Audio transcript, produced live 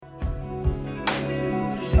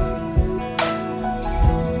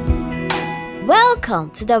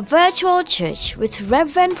Welcome to the virtual church with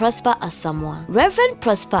Reverend Prosper Asamoah. Reverend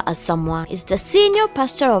Prosper Asamoah is the senior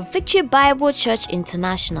pastor of Victory Bible Church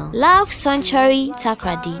International, Love Sanctuary,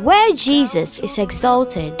 Takrady, where Jesus is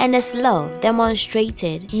exalted and his love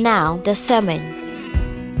demonstrated. Now, the sermon.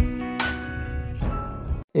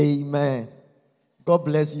 Amen. God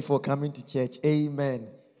bless you for coming to church. Amen.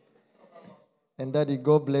 And Daddy,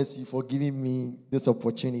 God bless you for giving me this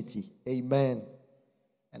opportunity. Amen.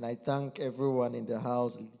 And I thank everyone in the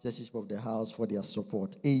house, leadership of the house, for their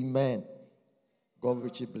support. Amen. God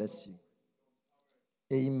richly bless you.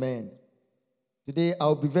 Amen. Today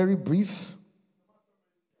I'll be very brief.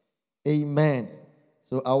 Amen.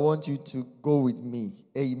 So I want you to go with me.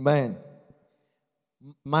 Amen.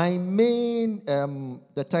 My main,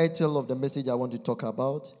 the title of the message I want to talk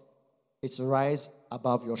about is Rise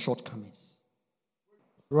Above Your Shortcomings.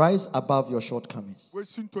 Rise above your shortcomings.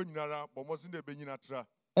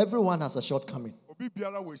 Everyone has a shortcoming.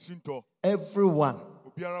 Everyone.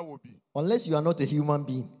 Unless you are not a human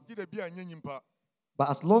being. But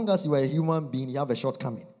as long as you are a human being, you have a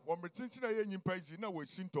shortcoming.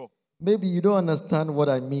 Maybe you don't understand what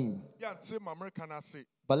I mean.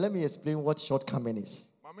 But let me explain what shortcoming is.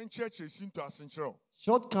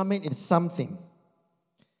 Shortcoming is something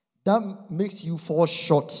that makes you fall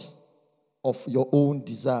short of your own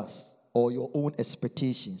desires or your own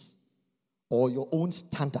expectations or your own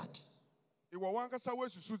standard.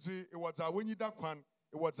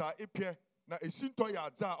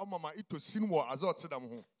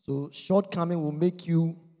 So shortcoming will make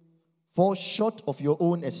you fall short of your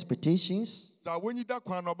own expectations, the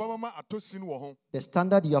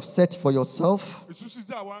standard you have set for yourself,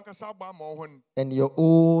 and your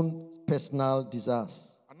own personal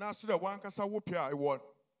desires.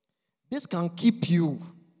 This can keep you.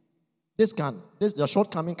 Your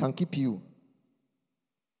shortcoming can keep you.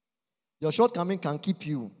 Your shortcoming can keep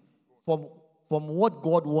you from what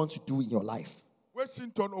God wants to do in your life.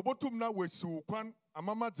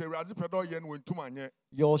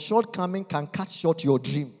 Your shortcoming can cut short your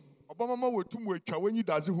dream.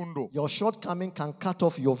 Your shortcoming can cut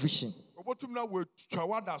off your vision.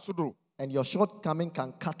 And your shortcoming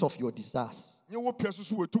can cut off your desires.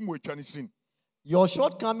 Your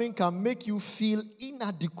shortcoming can make you feel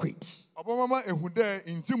inadequate.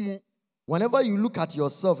 Whenever you look at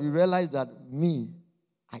yourself, you realize that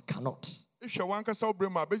I cannot.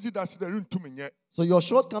 So your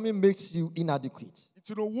shortcoming makes you inadequate.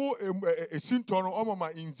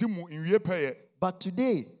 But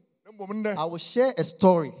today, I will share a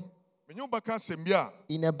story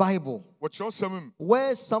in a Bible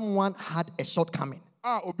where someone had a shortcoming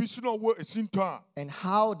and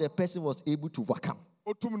how the person was able to overcome.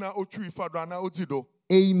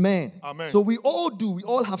 Amen. So we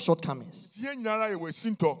all have shortcomings.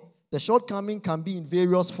 The shortcoming can be in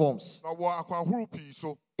various forms.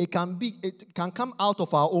 It can come out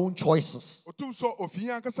of our own choices.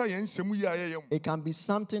 It can be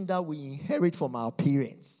something that we inherit from our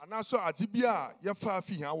parents.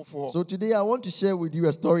 So today I want to share with you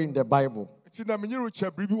a story in the Bible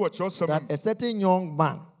that a certain young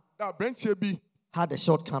man had a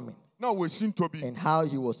shortcoming and how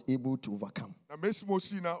he was able to overcome.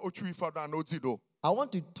 I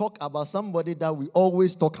want to talk about somebody that we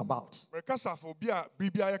always talk about.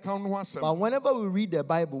 But whenever we read the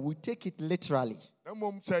Bible, we take it literally.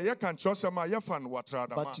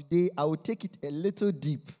 But today, I will take it a little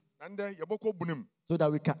deep so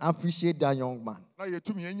that we can appreciate that young man.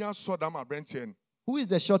 Who is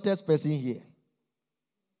the shortest person here?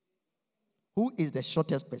 Who is the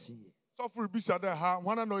shortest person here?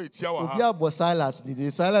 Silas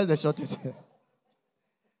the shortest.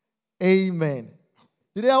 Amen.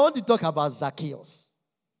 Today I want to talk about Zacchaeus.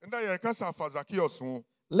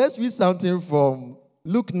 Let's read something from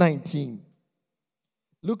Luke 19.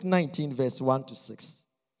 Luke 19 verse 1 to 6.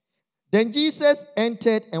 Then Jesus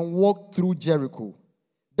entered and walked through Jericho.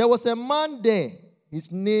 There was a man there.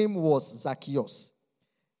 His name was Zacchaeus,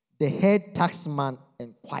 the head taxman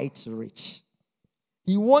and quite rich.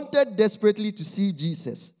 He wanted desperately to see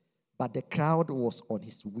Jesus, but the crowd was on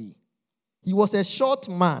his way. He was a short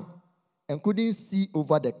man and couldn't see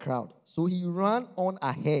over the crowd. So he ran on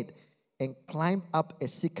ahead and climbed up a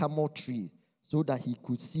sycamore tree so that he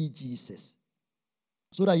could see Jesus.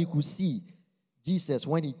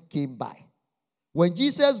 When he came by. When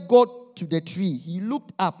Jesus got to the tree, he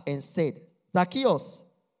looked up and said, Zacchaeus,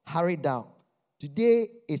 hurry down. Today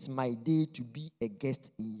is my day to be a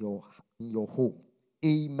guest in your home.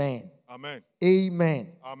 Amen. Amen.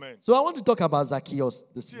 Amen. Amen. So I want to talk about Zacchaeus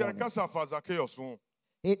this morning.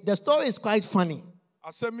 The story is quite funny.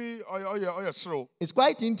 It's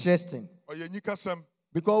quite interesting.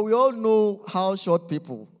 Because we all know how short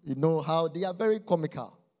people, how they are very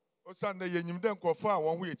comical.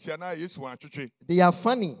 They are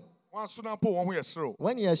funny.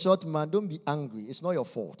 When you're a short man, don't be angry. It's not your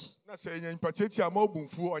fault.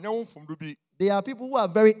 There are people who are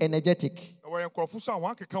very energetic. If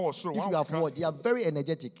you have what, they are very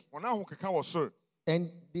energetic.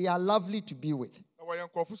 And they are lovely to be with.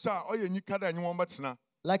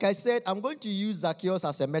 Like I said, I'm going to use Zacchaeus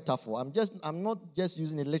as a metaphor. I'm not just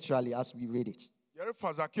using it literally as we read it.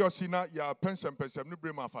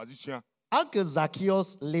 Uncle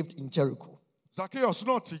Zacchaeus lived in Jericho. Zacchaeus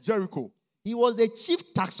not Jericho. He was the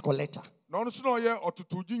chief tax collector.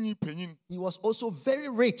 He was also very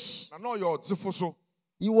rich.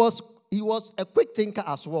 He was a quick thinker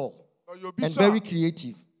as well. And very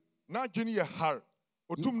creative.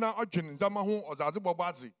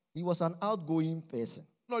 He was an outgoing person.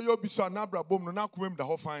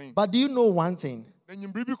 But do you know one thing?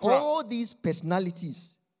 All these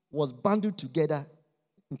personalities was bundled together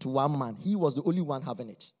into one man. He was the only one having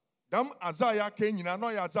it. In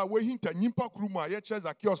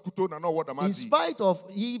spite of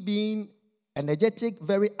he being energetic,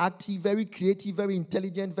 very active, very creative, very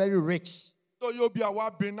intelligent, very rich, he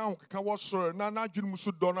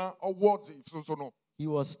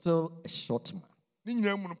was still a short man.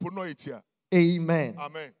 Amen.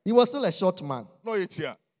 Amen. He was still a short man. No,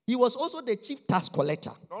 he was also the chief tax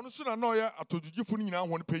collector.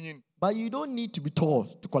 But you don't need to be tall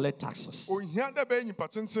to collect taxes. Do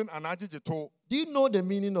you know the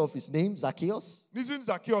meaning of his name, Zacchaeus?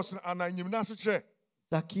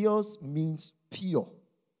 Zacchaeus means pure.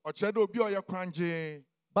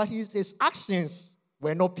 But his actions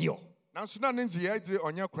were not pure.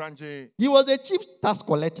 He was a chief tax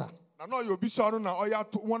collector. And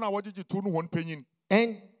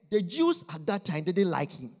the Jews at that time didn't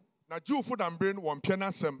like him.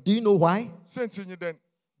 Do you know why?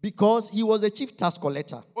 Because he was a chief tax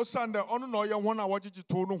collector.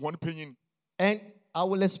 And I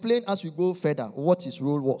will explain as we go further what his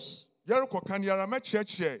role was. The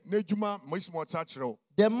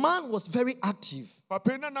man was very active.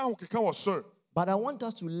 But I want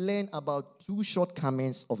us to learn about two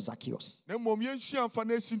shortcomings of Zacchaeus.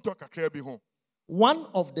 One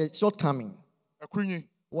of the shortcomings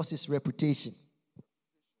was his reputation.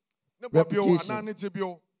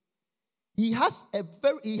 He had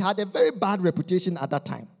a very bad reputation at that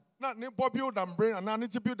time.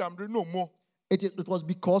 It was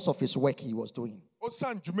because of his work he was doing.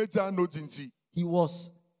 He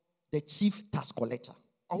was the chief tax collector.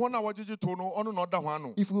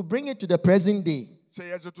 If we bring it to the present day,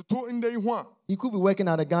 he could be working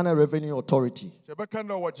at the Ghana Revenue Authority.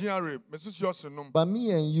 But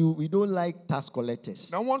me and you, we don't like tax collectors.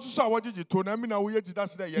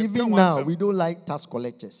 Even now, we don't like tax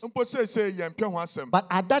collectors. But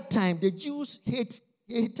at that time, the Jews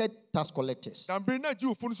hated tax collectors. Do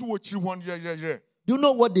you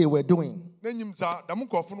know what they were doing?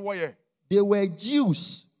 They were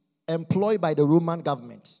Jews employed by the Roman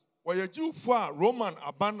government. The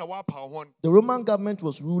Roman government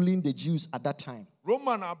was ruling the Jews at that time.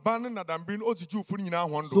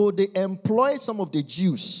 So they employed some of the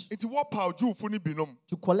Jews to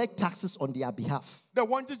collect taxes on their behalf. Do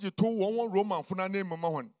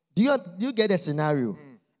you get a scenario?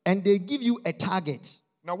 And they give you a target.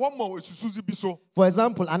 For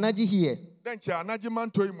example, Anaji here,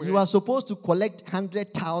 you are supposed to collect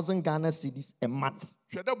 100,000 Ghana cedis a month.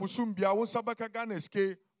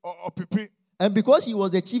 And because he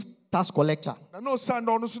was the chief tax collector,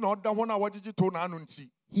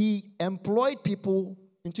 he employed people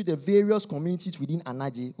into the various communities within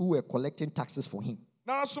Anaji who were collecting taxes for him.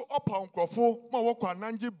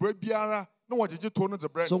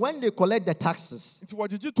 So when they collect the taxes, they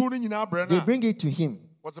bring it to him.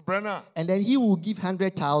 And then he will give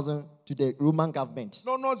 100,000 to the Roman government.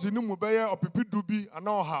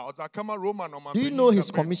 Do you know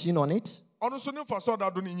his commission on it?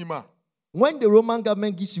 When the Roman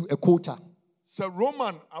government gives you a quota,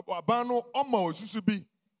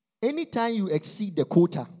 anytime you exceed the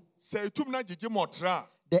quota,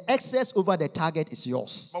 the excess over the target is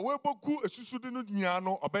yours.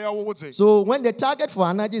 So when the target for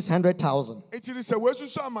Anaji is 100,000,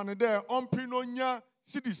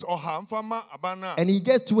 and he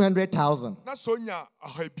gets 200,000, he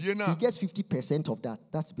gets 50% of that.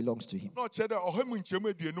 That belongs to him.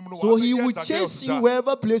 So he will chase you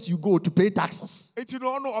wherever place you go to pay taxes, so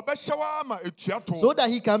that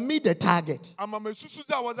he can meet the target. Then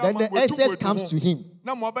the excess comes to him.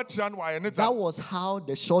 That was how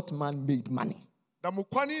the short man made money.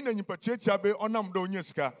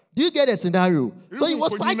 Do you get a scenario? So he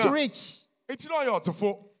was quite rich. Enti na oyɛ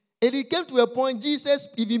ɔtefo. And it came to a point, Jesus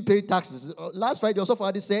even paid taxes. Last Friday, also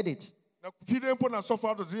Father said it. Na fide mpo na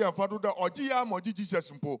sɔfo ado ya fado da ɔgye ya ma ɔgye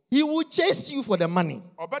Jesus mpo. He would chase you for the money.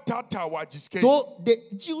 Ɔbɛtata wa giske. So the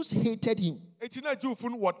Jews hated him. Enti na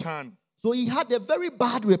Jewfo no wɔtan. So he had a very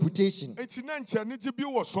bad reputation. Enti na nkyɛ ne ti bi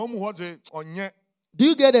wɔ sɔm hɔ de ɔnyɛ. Do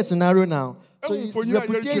you get a scenario now? So his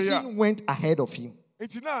reputation went ahead of him.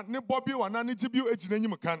 Enti na ne bɔ bi wa na ne ti bi eti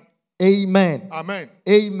n'enyim kan. Amen. Amen.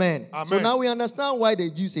 Amen. Amen. So now we understand why the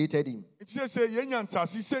Jews hated him.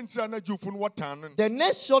 The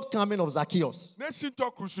next shortcoming of Zacchaeus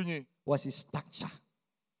was his stature.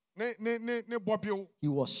 He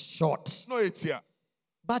was short.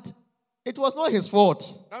 But it was not his fault.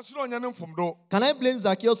 Can I blame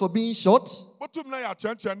Zacchaeus for being short?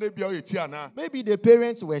 Maybe the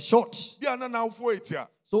parents were short.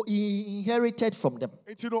 So he inherited from them.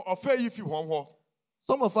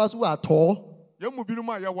 Some of us who are tall,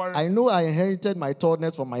 I know I inherited my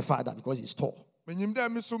tallness from my father because he's tall.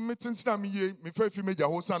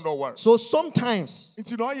 So sometimes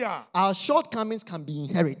our shortcomings can be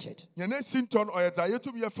inherited.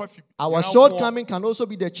 Our shortcoming can also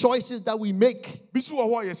be the choices that we make.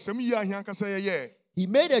 He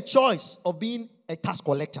made a choice of being a tax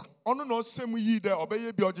collector. And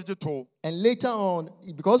later on,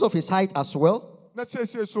 because of his height as well,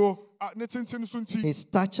 his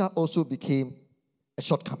stature also became a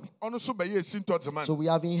shortcoming. So we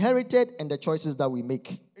have inherited and the choices that we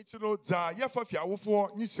make.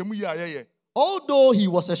 Although he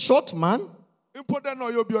was a short man,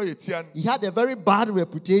 he had a very bad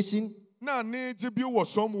reputation. The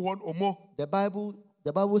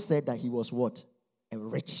Bible said that he was what? A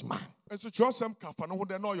rich man.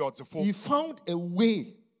 He found a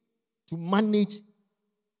way to manage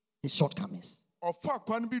his shortcomings.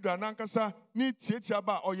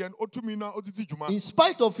 In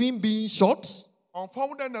spite of him being short,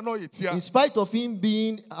 in spite of him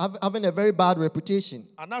having a very bad reputation,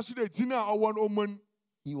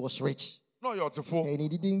 he was rich. And he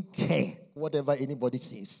didn't care whatever anybody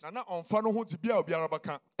says.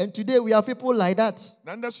 And today we have people like that.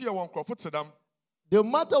 No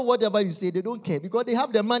matter whatever you say, they don't care because they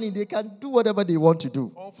have the money. They can do whatever they want to do.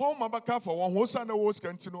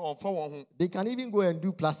 They can even go and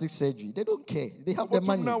do plastic surgery. They don't care. They have the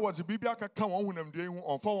money.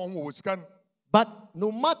 But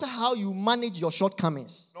no matter how you manage your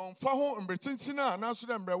shortcomings,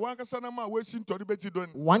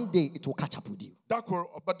 one day it will catch up with you.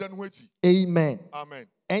 Amen. Amen.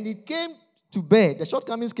 And it came to bear, the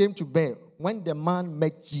shortcomings came to bear when the man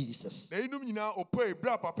met Jesus.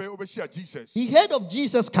 He heard of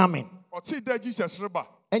Jesus coming.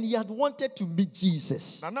 And he had wanted to meet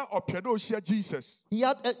Jesus. He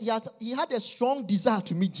had a strong desire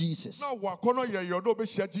to meet Jesus.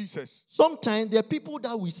 Sometimes there are people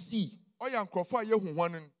that we see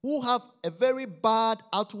who have a very bad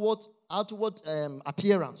outward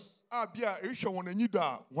appearance.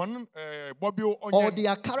 Or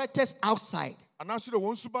their characters outside.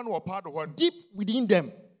 Deep within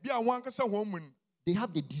them, they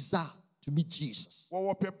have the desire to meet Jesus.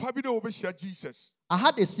 I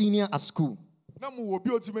had a senior at school.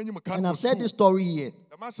 And I've said this story here.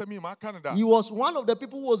 He was one of the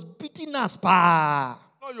people who was beating us. 2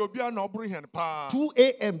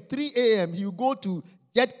 a.m., 3 a.m., he would go to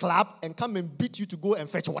Jet Club and come and beat you to go and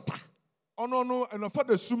fetch water. He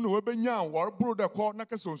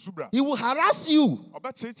will harass you.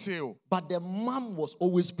 But the mom was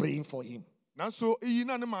always praying for him.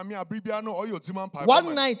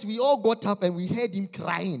 One night we all got up and we heard him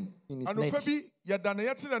crying in his net.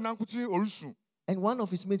 And one of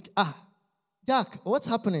his mates, Jack, what's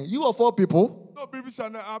happening? You of all people?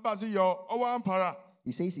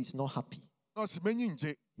 He says he's not happy.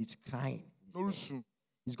 He's crying.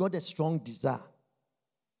 He's got a strong desire.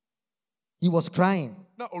 He was crying.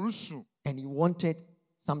 And he wanted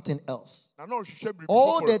something else.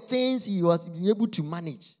 All the things he was able to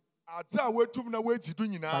manage. But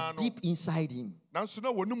deep inside him,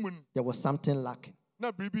 there was something lacking.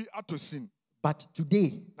 But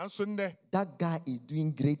today, that guy is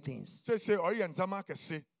doing great things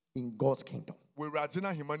in God's kingdom.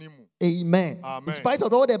 Amen. In spite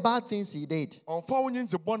of all the bad things he did,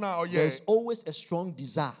 there's always a strong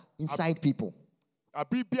desire inside people That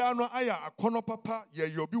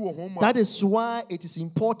is why it is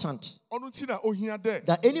important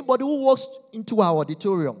that anybody who walks into our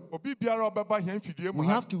auditorium, we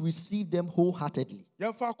have to receive them wholeheartedly.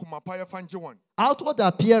 Outward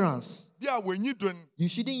appearance, you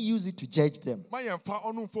shouldn't use it to judge them. There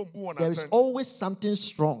is always something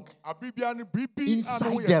strong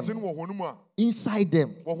inside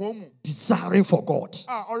them, desiring for God.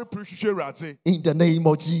 In the name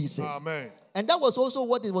of Jesus. Amen. And that was also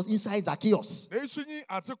what it was inside Zacchaeus. The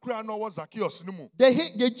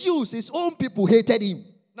Jews, his own people, hated him.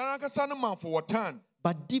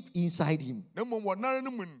 But deep inside him,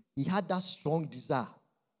 he had that strong desire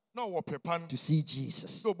to see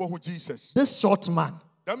Jesus. This short man,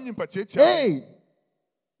 hey,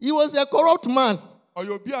 he was a corrupt man.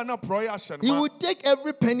 He would take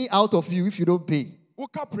every penny out of you if you don't pay.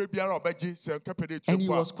 And he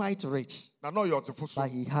was quite rich. But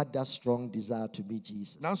he had that strong desire to meet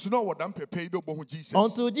Jesus.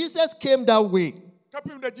 Until Jesus came that way,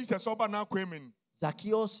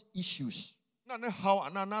 Zacchaeus' issues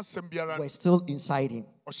were still inside him.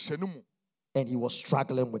 And he was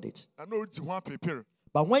struggling with it.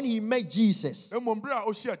 But when he met Jesus,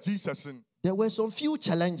 there were some few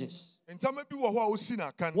challenges.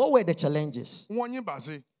 What were the challenges?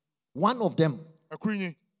 One of them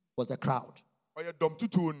was the crowd.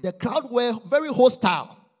 The crowd were very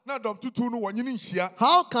hostile.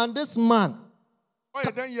 How can this man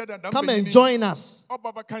come and join us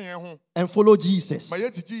and follow Jesus?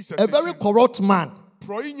 A very corrupt man.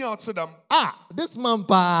 This man,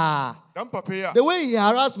 the way he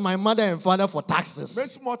harassed my mother and father for taxes,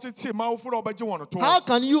 how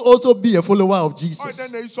can you also be a follower of Jesus?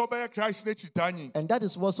 And that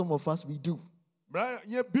is what some of us we do.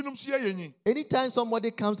 Anytime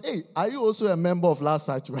somebody comes, hey, are you also a member of Last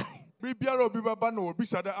Sanctuary? The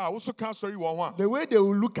way they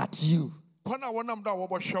will look at you, as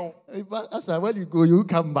when you go, you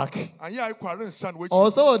come back.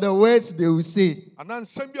 Or some of the words they will say.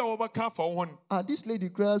 This lady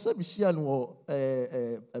cries, she and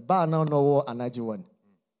a bar now no anaji one.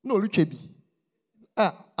 No, look at me.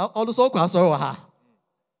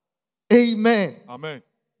 Amen. Amen.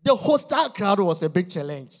 The hostile crowd was a big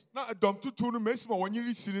challenge.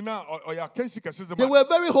 They were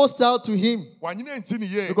very hostile to him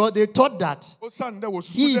because they thought that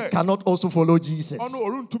he cannot also follow Jesus.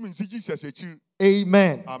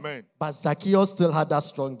 Amen. Amen. But Zacchaeus still had that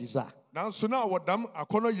strong desire.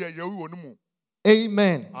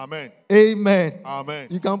 Amen. Amen. Amen. Amen.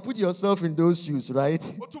 You can put yourself in those shoes, right?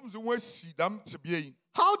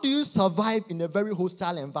 How do you survive in a very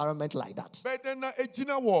hostile environment like that?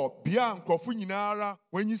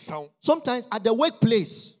 Sometimes at the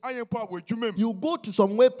workplace, you go to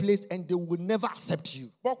some workplace and they will never accept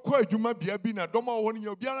you.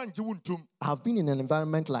 I've been in an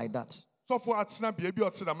environment like that.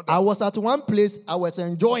 I was at one place, I was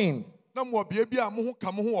enjoying. At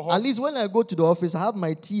least when I go to the office, I have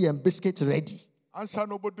my tea and biscuit ready. But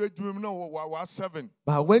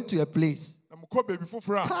I went to a place.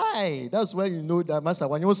 Hi, that's where you know that Master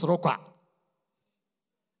when you sroka.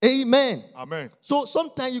 Amen. Amen. So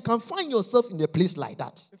sometimes you can find yourself in a place like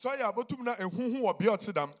that.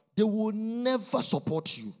 They will never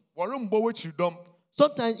support you.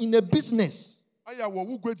 Sometimes in a business,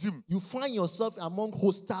 you find yourself among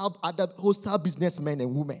other hostile businessmen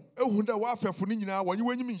and women who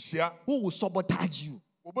will sabotage you.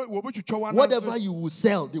 Whatever you will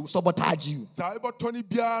sell, they will sabotage you. Do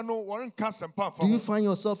you find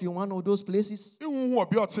yourself in one of those places?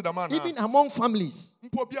 Even among families,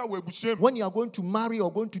 when you are going to marry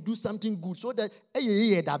or going to do something good, so that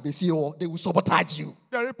they will sabotage you.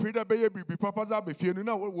 So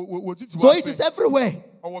it is everywhere.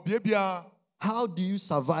 How do you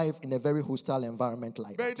survive in a very hostile environment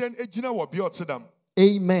like that?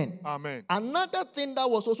 Amen. Amen. Another thing that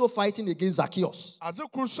was also fighting against Zacchaeus was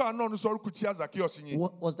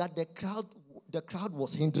that the crowd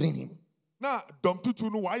was hindering him. The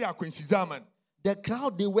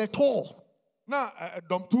crowd, they were tall.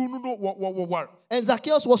 And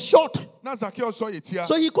Zacchaeus was short.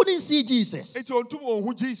 So he couldn't see Jesus.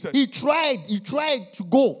 He tried to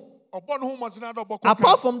go.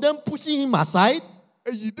 Apart from them pushing him aside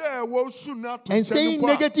and saying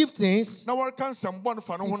negative things, he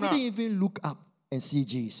couldn't even look up and see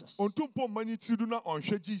Jesus. So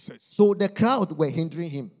the crowd were hindering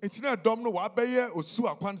him. If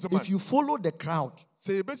you follow the crowd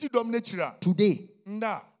today,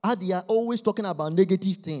 they are always talking about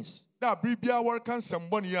negative things. They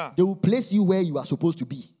will place you where you are supposed to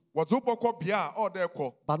be.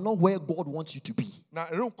 but not where God wants you to be. Na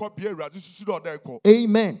erenkɔ bia Awurade susu dɛ ɔda ɛkɔ.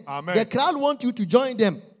 Amen. Amen. The crowd want you to join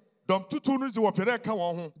them. Dɔm tutu no dze wɔpɛ dɛ ɛka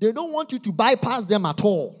wɔn ho. They don't want you to bypass them at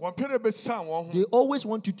all. Wɔn pɛ dɛ bɛsan wɔn ho. They always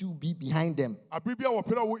want you to be behind them Abere bia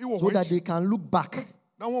wɔpɛ dɛ wɔyi wɔ so wɔn that akyi. they can look back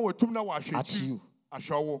Na wɔn wɔtum na wɔahwɛ at akyi. you.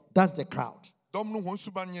 Ahwɛ wo. That's the crowd. Dɔm no wɔn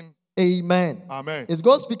suban nyin. Amen. Amen. Is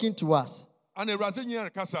God speaking to us? Ana Awurade nyin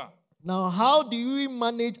rekasa. Now, how do we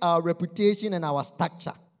manage our reputation and our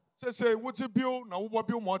stature Sɛ wote bio na wobɔ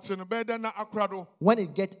bio ma ɔte no bɛyɛ dɛ na akora do. when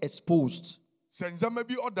it gets exposed? Sɛ ndzɛmba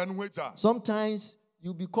bi ɔda ne ho adza. Sometimes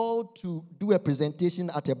you'll be called to do a presentation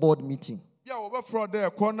at a board meeting. Bia wɔbɛfrɛ dɛ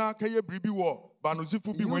ɛkɔ na kɛyɛ biribi wɔ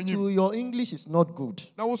banozifo bi You wɔn too, enyim. your English is not good.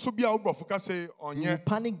 Na wo so bia wobrɔfo kasa You will ɔnyɛ.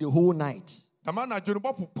 panic the whole night. Dama na adwene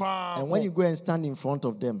bɔpo paa. And when you go and stand in front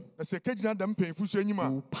of them, Na sɛ kegyina dɛm mpanyinfo so enyim you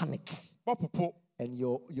a will panic. bɔpopo. And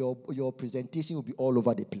your presentation will be all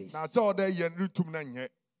over the place. Na sɛ ɔda yɛ retum na nyɛ.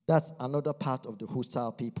 That's another part of the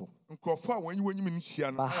hostile people. Nkurɔfo a wɔnyi wɔn enyim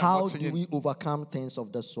nhyia no. But how do we overcome things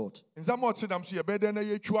of that sort? Ndzɛmba ɔte dam so yɛ bɛyɛ dɛ na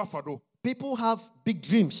yɛtwi afa do. People have big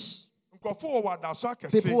dreams. Nkurɔfo wɔ adaso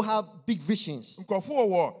akɛse. People have big visions. Nkurɔfo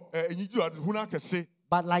wɔ enyigye adehunu akɛse.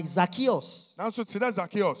 But like Zacchaeus, Nanso te dɛ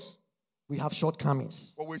Zacchaeus we have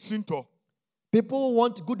shortcomings. wɔwɔ esintɔ. People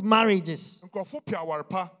want good marriages. Nkurɔfo pɛ aware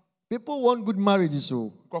pa. People want good marriages,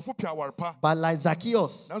 so. Nkurɔfo pɛ aware pa. But like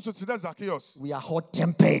Zacchaeus, Nanso te dɛ Zacchaeus we are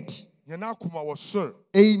hot-tempered. yɛn akoma wɔ soro.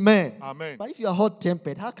 Amen. Amen. But if you are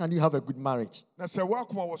hot-tempered, how can you have a good marriage? Na sɛ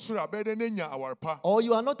wɔakoma wɔ soro a bɛyɛ dɛ n'enya aware pa. Or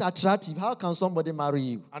you are not attractive, how can somebody marry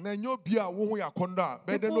you? Ana nyɛ obi a wo ho yɛ akɔndɔ a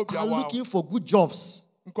bɛyɛ dɛ na People obi are awa. looking for good jobs,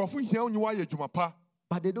 Nkurɔfo hia onye wayɛ adwuma pa.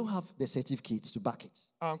 but they don't have the certificates to back it.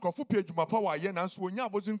 Nkurɔfo pɛ adwuma pa wɔayɛ nanso wɔnya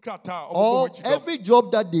abɔdzen krataa a ɔbɛbɔ Or wɔn akyi dɔm. every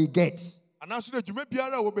job that they get, Anaasɛ dɛ adwuma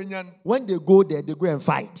biara a wɔbɛnya no, when they go there, they go and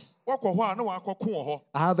fight. wɔkɔ hɔ a na wɔakɔko wɔ hɔ.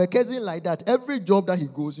 I have a cousin like that. Every job that he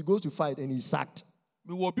goes to fight and he's sacked.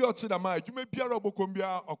 Mewɔ obi a ɔte dɛm a adwuma biara a ɔbɛkɔm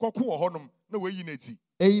biara ɔkɔko wɔ hɔnom na wɔayi n'eti.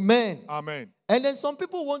 Amen. Amen. And then some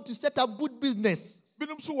people want to set up good business.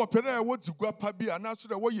 Binom nso wɔpɛ dɛ wɔdzi gua pa bi anaasɛ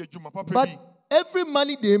dɛ wɔyɛ adwuma papa But bi. every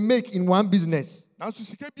money they make in one business, Nanso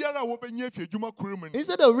sika biara a wɔbɛnya afi adwuma koro mu no,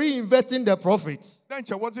 instead of reinvesting the profits, na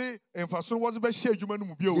nkyɛ wɔdze mfaso no wɔdze bɛhyɛ adwuma no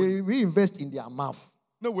mu bio no, they reinvest in their mouth.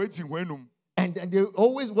 na wɔadzi hɔn anum. And they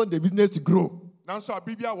always want the business to grow. Nanso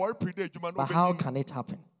abere bi a wɔrepere dɛ adwuma no But how ɔbɛnyin can it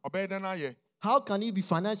happen? ɔbɛyɛ dɛ no ayɛ. How can you be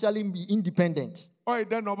financially be independent? Ɔyɛ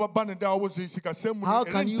dɛ na ɔbɛba ne da a wɔwɔ sikasɛm mu no, How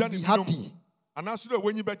can you ɛrengya ne be binom. happy Anaasɛ dɛ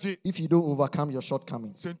wɔnyi bɛgye. if you don't overcome your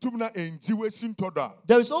shortcomings? Sɛ ntum na ɛndi wɔasi ntɔ do a,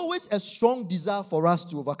 There is always a strong desire for us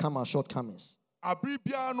to overcome our shortcomings. abere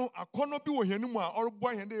biara no akɔnnɔ bi wɔ hɛn mu a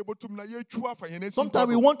ɔreboa hɛn dɛ yɛbɛtum na yɛatwiw afa hɛn asi Sometimes ntɔ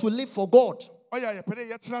we do. want to live for God. Ɔyɛ a yɛpɛ dɛ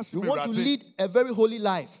yɛtena ase We ma want to Awurade. lead a very holy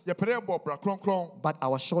life. Yɛpɛ dɛ yɛbɔ bra kronkron. But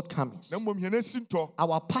our shortcomings, Na mmom hɛn asi ntɔ,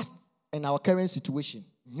 our past and our current situation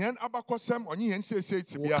hɛn abakɔsɛm ɔnye hɛn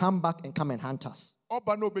seesei will tebea. come back and come and hunt us.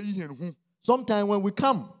 Ɔba na ɔbɛyi hɛn hu. Sometimes when we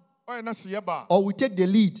come Ɔyɛ na sɛ yɛba a, or we take the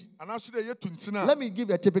lead, anaasɛ dɛ yɛtu ntina a, let me give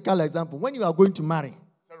a typical example. When you are going to marry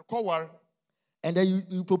sɛ rekɔware, and then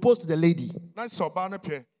you propose to the lady, na sɛ ɔbaa no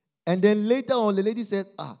pɛ, and then later on the lady said,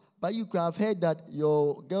 but you could have heard that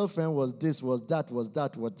your girlfriend was this, was that.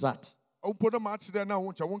 ɔmpo no maate dɛ na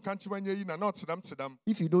wo nkyɛ wonka nkyɛm anyɛ yi na na ɔtedam.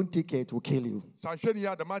 If you don't take care, it will kill you. Sɛ ahwɛ ne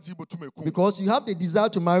yɛ a, dɛm agye yi bɛtum akum. Because you have the desire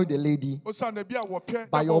to marry the lady, Osiane bi a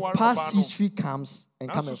wɔpɛ but dɛ your wɔware past ɔbaa no, history comes and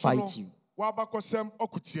come and nanso so no, fight you. wɔabakɔsɛm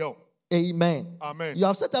ɔko tia wo. Amen. Amen. You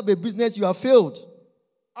have set up a business, you have failed.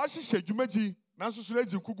 Ahyehyɛ dwumadi, nanso so no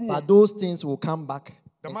adi nkugu But wɔ those things will come back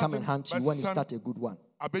and The come and massive hunt you when you person- start a good one.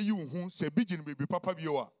 abɛyi wo ho sɛ ebi gyina biribi papa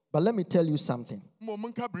bio a. But let me tell you something. Mmom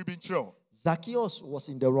monka biribi nkyerɛ wo. Zacchaeus was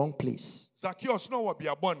in the wrong place Zacchaeus na ɔwɔ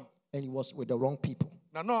beabɔn, and he was with the wrong people.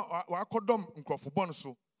 na wakɔdɔm nkurɔfobɔn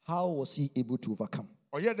so. How was he able to overcome?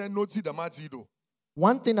 Ɔyɛ dɛn na ɔdzi dɛm adze yi do.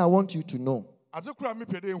 One thing I want you to know, Adze koro a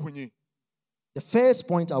mepɛ dɛ ehu nye, the first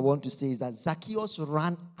point I want to say is that Zacchaeus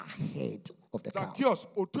ran ahead of the crowd. Zacchaeus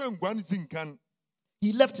ɔtɔ ngua no dzi nkan.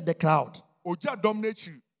 He left the crowd. Ogya dɔm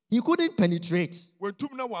n'ekyir. He couldn't penetrate.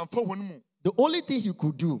 Wɔntum na wɔamfa hɔn mu. The only thing he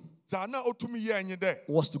could do Dza na ɔtumi yɛ nye dɛ,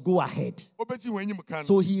 was to go ahead. ɔbɛdzi wɔn enyim kan.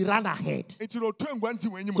 So he ran ahead. Enti na ɔtɔ ngua no dzi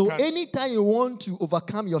wɔn enyim So kan. anytime you want to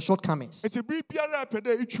overcome your shortcomings, Enti bere biara a ɛpɛ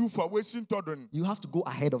dɛ itwiw fa wɔasi ntɔ do no, you have to go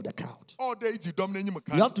ahead of the crowd. ɔda idzi dɔm n'enyim You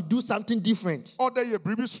kan. have to do something different. Ɔda yɛ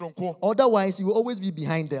biribi soronko. Otherwise, you will always be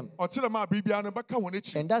behind them. Ɔte dɛm a bere biara no bɛka wɔn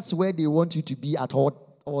ekyir. And that's where they want you to be at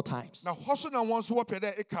all times. Na hɔ so na wɔn nso wɔpɛ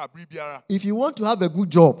dɛ ɛka bere biara. If you want to have a good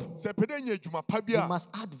job, Sɛ ɛpɛ dɛ nya adwuma pa bi you a, must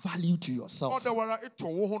add value to yourself. ɔda wara ɛtɔ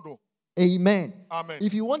wo ho do. Amen. Amen.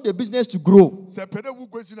 If you want the business to grow, Se pede wo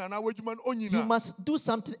gwesi na wadwuma no you onyina. must do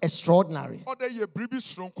something extraordinary. Ode ye bribi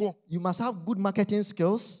sronko. You must have good marketing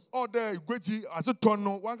skills Ode gwesi aseton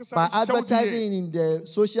no wankasa by advertising in the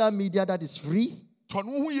social media that is free. Ton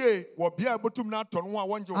wo ye wo bia botum na ton wo a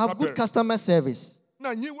wonje Have good customer service.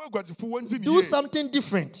 Na nyi we gwasifo wonzi ni. Do something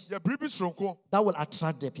different Ye bribi sronko. that will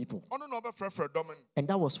attract the people. Ono no be frefre domen. And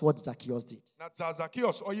that was what Zacchaeus did. Na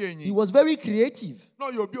Zacchaeus oye He nyi. was very creative. No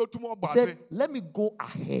ye obi otum He obaze. said, let me go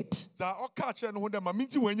ahead. Za oka che no ho dem ma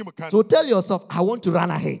minti wanyi mkan. So tell yourself, I want to run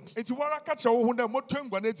ahead. Enti wara ka che wo ho dem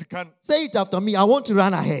motwengwa na edikan. Say it after me. I want to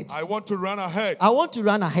run ahead. I want to run ahead. I want to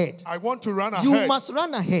run ahead. I want to run ahead. You must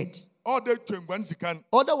run ahead. All the twengwa nzikan.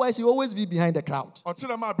 Otherwise, you always be behind the crowd.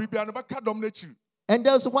 Until ma bibia no beka dom na chi. And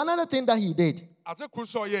there's one other thing that he did. Ase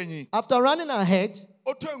kruso oye nyi. After running ahead,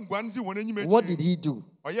 Otwengwa nzi won enyim echi. what did he do?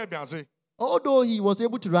 Oye bianze. Although he was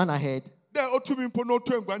able to run ahead, There otumi mpo no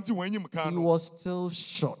twengwa nzi won enyim kan he no. was still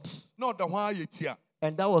short. No da ho aye tia.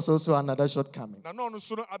 And that was also another shortcoming. Na no no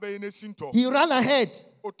so no abaye na sinto. He ran ahead,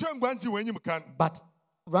 Otwengwa nzi won enyim kan. but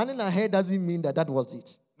running ahead doesn't mean that was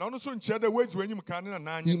it. Na no so nche da wezi won enyim kan na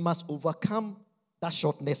He nanyi. must overcome that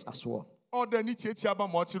shortness as well. All the ni tietia ba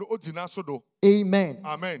mo tiro odina so do. Amen.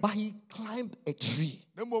 Amen. But he climbed a tree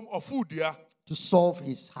Na mom ofudua. to solve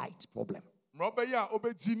his height problem. Mrobe ya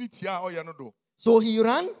obedi ni tia oye no do. So he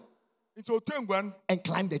ran Nti otwengwa and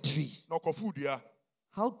climbed a tree. na okofudua.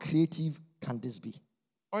 How creative can this be?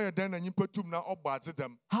 Oye den na nyimpa tum na obaze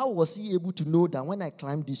dem. How was he able to know that when I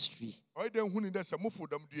climb this tree, Oye den hu ni de se mofu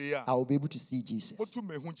dam due ya. I will be able to see Jesus? Otu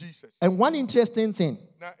mehu Jesus. And one interesting thing,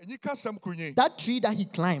 Na enyi kasam kunye. that tree that he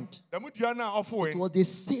climbed, Dam dua na ofo it en. was the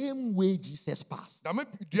same way Jesus passed. Dam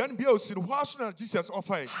dua n bia osi no ho aso na Jesus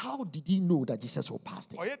ofai. How did he know that Jesus will pass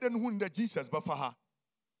there? Oye den hu ni de Jesus ba fa ha.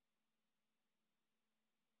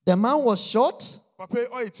 The man was short, Papa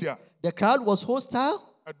oye tia. the crowd was hostile.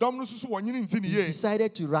 Dom no susu wonyini nti ni He ye.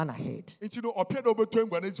 decided to run ahead. Nti no opia do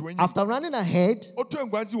betwengwa na zi wenyi. After running ahead,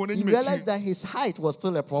 Otwengwa zi won he enyi realized mechi. that his height was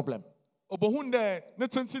still a problem. Obohun de ne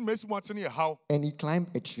tentin mesi mo atene ye how. And he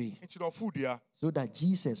climbed a tree Nti no ofudua. so that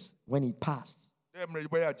Jesus, when he passed, De mre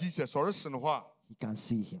yiba ya Jesus orisen ho a. he can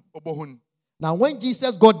see him. Obohun. Now, when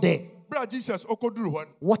Jesus got there, Bra Jesus okoduru ho.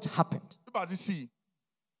 what happened? Ba zi see.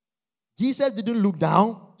 Jesus didn't look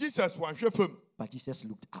down, Jesus wan hwe fam. but Jesus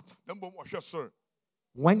looked up. Na mbom o hwe sir.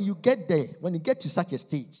 When you get there, when you get to such a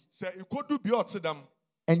stage, Se ikodu bi otedam.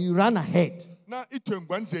 and you run ahead, Na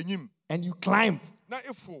itwengwa nzi enyim. and you climb, Na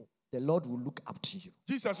ifo. the Lord will look up to you.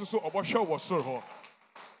 Jesus so obohwe wo sir ho.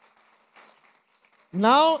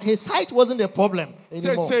 Now, his height wasn't a problem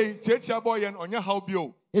anymore. Say tietia boy en onya how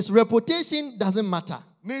bio. His reputation doesn't matter.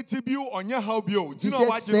 Na ti bio onya how bio. Ti no Jesus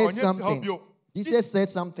waje said onya how something. bio. Jesus said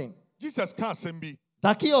something. Jesus can asem bi.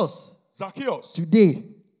 Zacchaeus, Zacchaeus. today,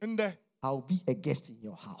 Nde. I'll be a guest in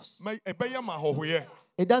your house. Me ebeye ma hohoye.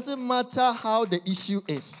 It doesn't matter how the issue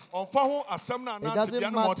is. Onfa ho asem na It na doesn't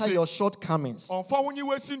tibia no matter mote. your shortcomings. Onfa ho nyi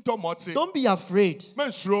wesi nto mote. Don't be afraid.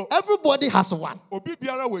 Mensuro. Everybody has one. Obi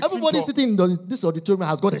biara wesi Everybody nto. sitting in this auditorium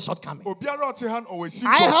has got a shortcoming. Obiara ote han o wesi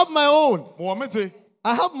I nto. have my own. Mohammed.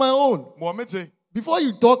 I have my own. Mohammed. Before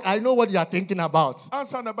you talk, I know what you are thinking about.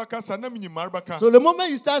 Ansa na baka sa na minyi marbaka. So the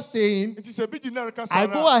moment you start saying, Nti se bi di na reka I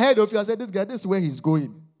sara. go ahead of you, I say, this guy, this is where he's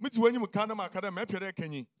going. Miti wenyi mu kana ma kada me pere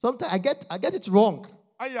kenyi. Sometimes I get it wrong.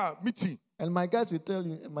 Aya miti. And my guys will tell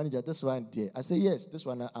you, manager, this one there. I say, yes, this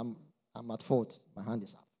one I'm at fault. My hand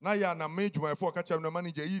is up. Na ya na me dwuma fo ka cha na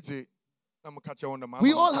manager yite. Na mo ka cha won na ma.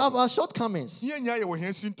 We all have our shortcomings. Ye nya ye wo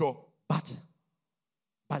hen sinto. But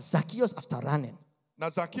Zacchaeus, after running Na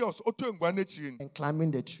Zacchaeus otwengwa na chirin. and climbing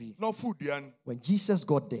the tree, Na ofuduan. when Jesus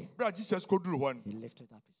got there, Bra Jesus koduru ho an. he lifted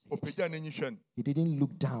up his head. Opegya na nyi hwen. He didn't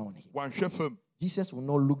look down on him. Wan hwe fam. Jesus will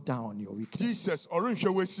not look down on your weakness. Jesus orenhwe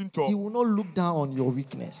wesi nto. He will not look down on your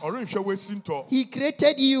weakness. Orenhwe wesi nto. He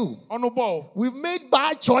created you. Ono ball. We've made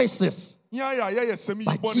bad choices, Nya ya ye semi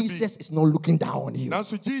but boni bi. Jesus is not looking down on you.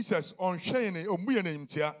 Nanso Jesus onhwe ne omuye na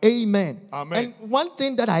imtia. Amen. Amen. And one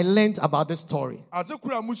thing that I learned about this story,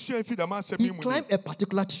 Azekura musua fi da ma he asemi mu. climbed a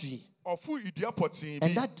particular tree, Ofu idua potin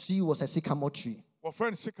and bi. that tree was a sycamore tree. Wo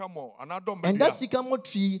friend sycamore anadom And bedua. that sycamore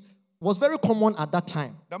tree was very common at that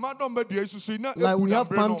time. Da ma dom bedua isusu na Like we have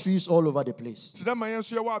ebu palm no. trees all over the place. Tida ma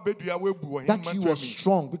yenso ye wa bedua we bu wo That hin tree was matami.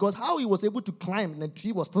 strong because how he was able to climb and the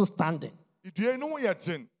tree was still standing. Idua no ye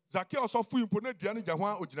tin. Zacchaeus ofu impo na dua no gya ho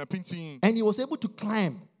a ogina pintin. And he was able to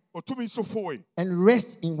climb Otumi so foi. and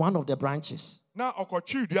rest in one of the branches. Na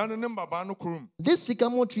okotwi dua no ne mbaba no krum. This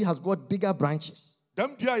sycamore tree has got bigger branches.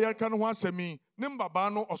 Dam dua ye ka no ho asemi ne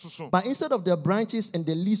mbaba no ososo. But instead of the branches and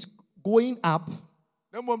the leaves going up,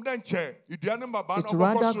 Na mom dan che idua ne mbaba no it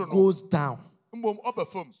rather okosoro no. goes down.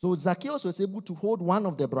 So Zacchaeus was able to hold one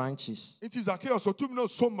of the branches and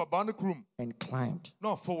and climbed.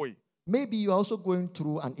 no forward. Maybe you're also going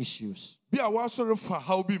through an issues.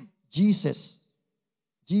 Jesus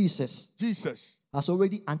has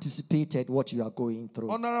already anticipated what you are going through.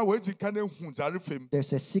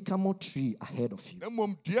 There's a sycamore tree ahead of you.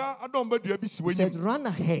 He said, run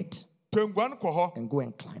ahead and go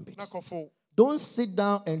and climb it. Don't sit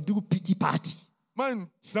down and do pity party. Don't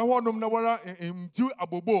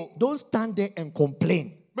stand there and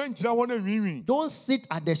complain. Don't sit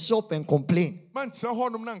at the shop and complain.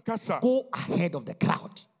 Go ahead of the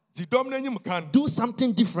crowd. Do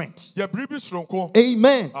something different.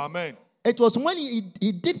 Amen. Amen. It was when he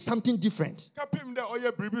did something different.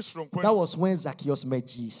 That was when Zacchaeus met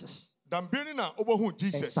Jesus. And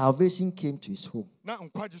salvation came to his home. Now,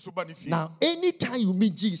 anytime you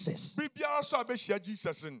meet Jesus,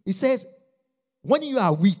 he says, when you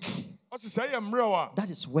are weak, that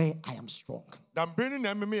is where I am strong.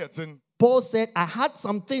 Paul said, I had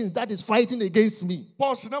some things that is fighting against me.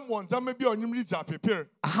 I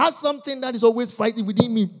had something that is always fighting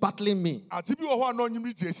within me, battling me. But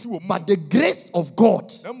the grace of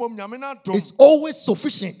God is always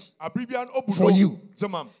sufficient for you.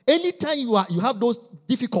 Anytime you have those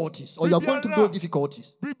difficulties, or you are going through those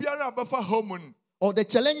difficulties, or the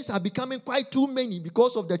challenges are becoming quite too many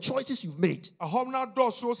because of the choices you've made,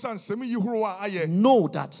 know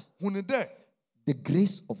that the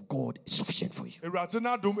grace of God is sufficient for you.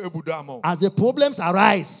 As the problems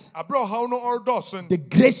arise, the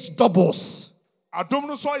grace doubles.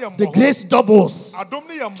 The grace doubles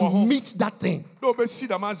to meet that thing.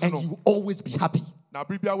 And you will always be happy.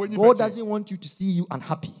 God doesn't want you to see you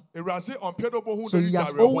unhappy. So he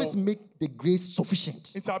has always made the grace sufficient.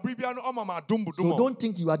 So don't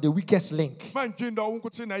think you are the weakest link.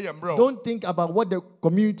 Don't think about what the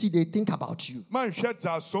community they think about you.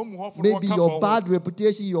 Maybe your bad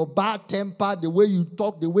reputation, your bad temper, the way you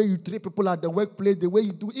talk, the way you treat people at the workplace, the way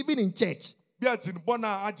you do, even in church. Or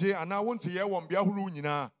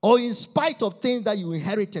in spite of things that you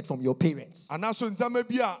inherited from your parents.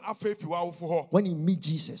 When you meet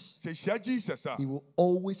Jesus, he will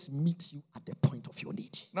always meet you at the point of your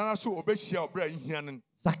need.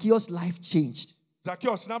 Zacchaeus' life changed. He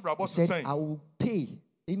said, I will pay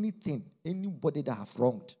anything, anybody that have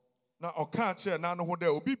wronged. I will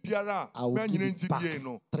give it back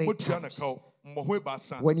 3 times.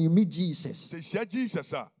 When you meet Jesus,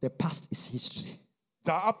 the past is history.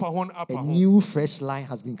 A new fresh line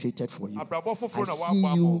has been created for you. I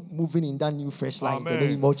see you moving in that new fresh line in the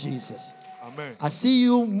name of Jesus. Amen. I see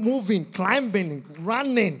you moving, climbing,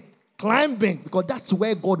 running, climbing, because that's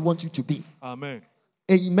where God wants you to be. Amen.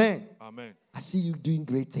 Amen. Amen. I see you doing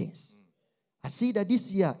great things. I see that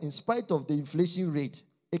this year, in spite of the inflation rate,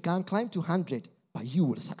 it can climb to 100, but you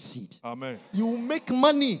will succeed. Amen. You will make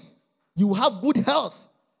money. You will have good health.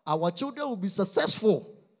 Our children will be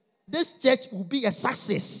successful. This church will be a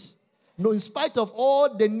success. No, in spite of all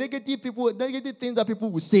the negative things that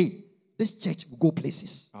people will say, this church will go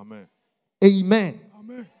places. Amen. Amen.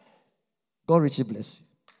 Amen. God richly bless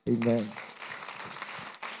you. Amen.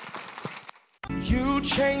 You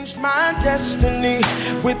changed my destiny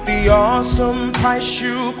with the awesome price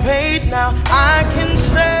you paid. Now I can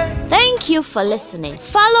say Thank you for listening.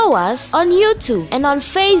 Follow us on YouTube and on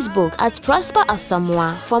Facebook at Prosper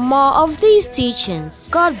Asamoah for more of these teachings.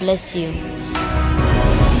 God bless you.